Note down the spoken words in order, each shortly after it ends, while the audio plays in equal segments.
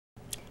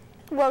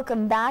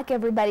Welcome back,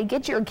 everybody.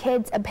 Get your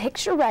kids a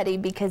picture ready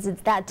because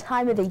it's that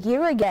time of the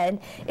year again.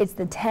 It's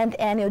the 10th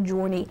annual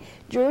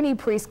Journey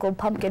Preschool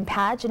Pumpkin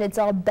Patch, and it's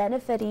all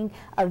benefiting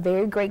a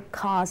very great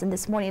cause. And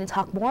this morning, to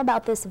talk more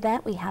about this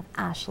event, we have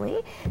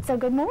Ashley. So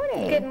good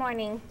morning. Good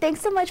morning.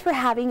 Thanks so much for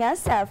having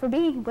us, for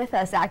being with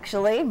us,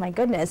 actually. My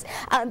goodness.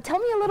 Tell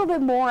me a little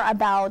bit more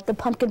about the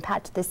Pumpkin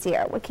Patch this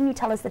year. What can you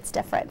tell us that's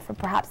different from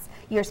perhaps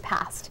years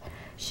past?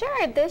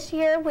 Sure. This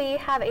year we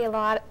have a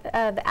lot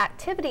of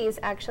activities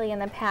actually in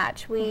the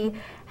patch. We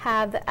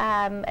have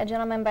a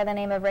gentleman by the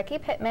name of Ricky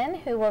Pittman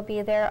who will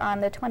be there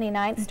on the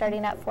 29th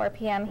starting at 4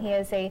 p.m. He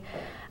is a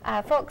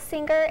folk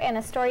singer and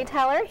a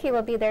storyteller. He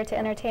will be there to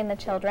entertain the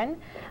children.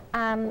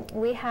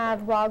 We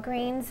have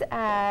Walgreens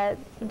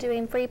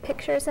doing free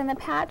pictures in the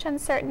patch on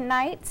certain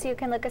nights. You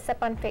can look us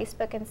up on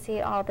Facebook and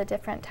see all the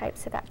different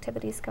types of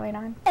activities going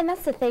on. And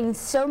that's the thing,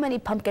 so many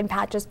pumpkin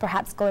patches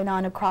perhaps going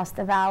on across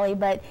the valley,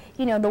 but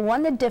you know, the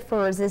one that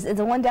differs is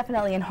the one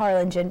definitely in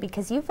Harlingen,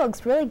 because you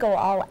folks really go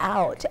all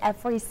out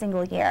every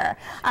single year.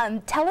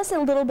 Tell us a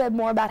little bit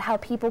more about how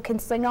people can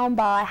swing on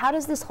by. How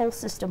does this whole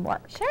system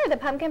work? Sure. The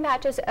pumpkin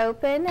patch is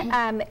open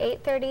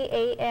 8:30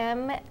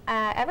 a.m.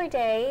 Every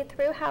day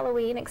through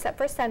Halloween, except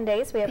for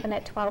Sundays. We open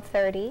at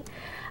 12:30.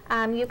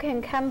 You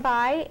can come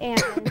by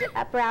and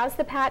browse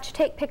the patch,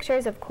 take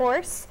pictures, of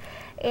course,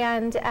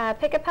 and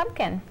pick a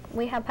pumpkin.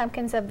 We have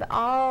pumpkins of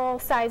all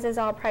sizes,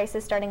 all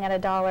prices, starting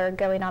at $1,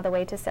 going all the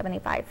way to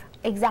 $75.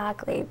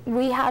 Exactly.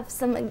 We have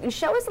some,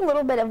 show us a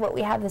little bit of what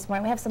we have this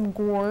morning. We have some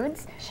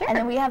gourds. Sure. And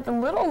then we have the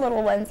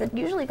little ones that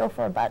usually go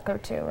for $1 or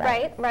 $2,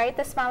 right? Right.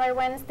 The smaller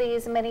ones,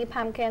 these mini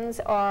pumpkins,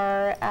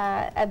 are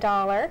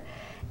 $1.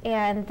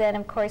 And then,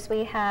 of course,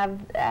 we have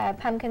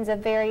pumpkins of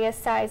various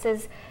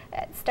sizes,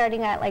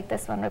 starting at, like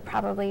this one would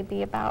probably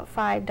be about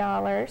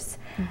 $5,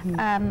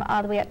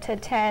 all the way up to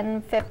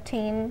 10,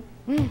 15,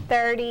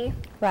 30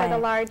 for the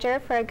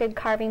larger, for a good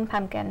carving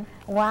pumpkin.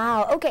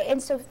 Wow. Okay,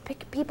 and so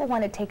if people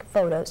want to take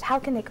photos, how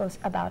can they go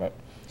about it?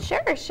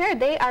 Sure.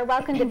 They are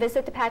welcome to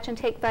visit the patch and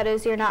take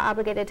photos. You're not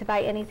obligated to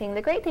buy anything.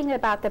 The great thing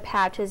about the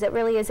patch is it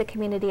really is a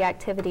community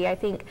activity. I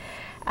think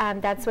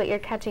that's what you're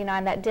catching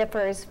on, that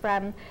differs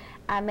from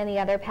many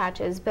other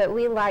patches, but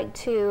we like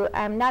to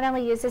not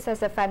only use this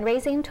as a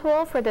fundraising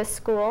tool for the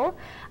school,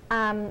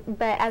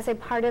 but as a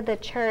part of the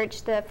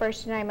church, the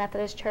First United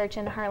Methodist Church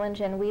in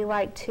Harlingen. We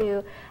like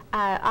to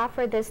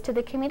offer this to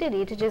the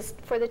community, to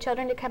for the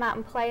children to come out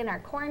and play in our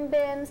corn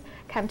bins,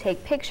 come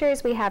take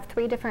pictures. We have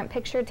 3 different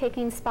picture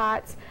taking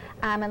spots,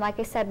 and like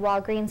I said,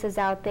 Walgreens is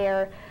out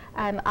there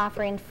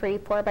offering free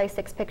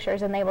 4x6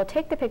 pictures, and they will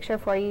take the picture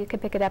for you. You can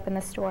pick it up in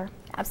the store.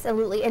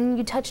 Absolutely. And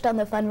you touched on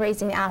the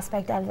fundraising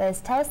aspect of this.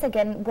 Tell us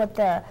again what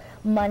the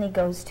money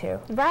goes to.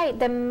 Right.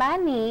 The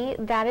money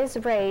that is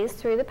raised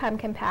through the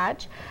Pumpkin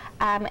Patch,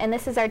 and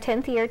this is our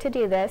 10th year to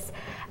do this,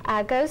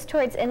 goes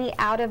towards any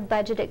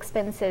out-of-budget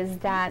expenses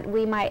that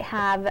we might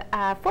have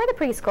for the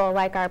preschool,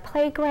 like our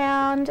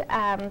playground,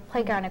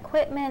 playground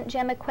equipment,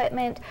 gym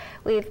equipment.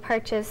 We've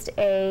purchased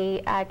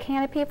a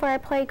canopy for our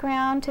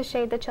playground to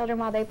shade the children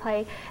while they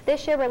play.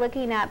 This year we're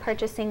looking at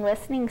purchasing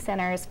listening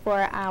centers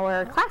for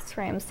our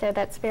classrooms, so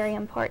that's very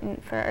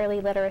important for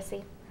early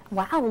literacy.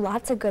 Wow,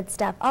 lots of good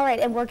stuff. All right,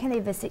 and where can they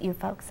visit you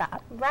folks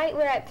at? Right,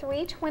 we're at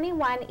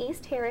 321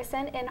 East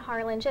Harrison in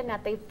Harlingen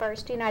at the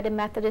First United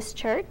Methodist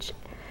Church.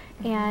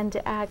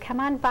 And come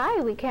on by.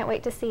 We can't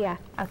wait to see you.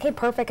 Okay,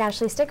 perfect,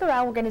 Ashley. Stick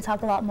around. We're going to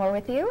talk a lot more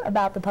with you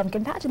about the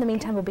Pumpkin Patch. In the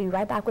meantime, we'll be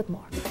right back with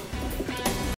more.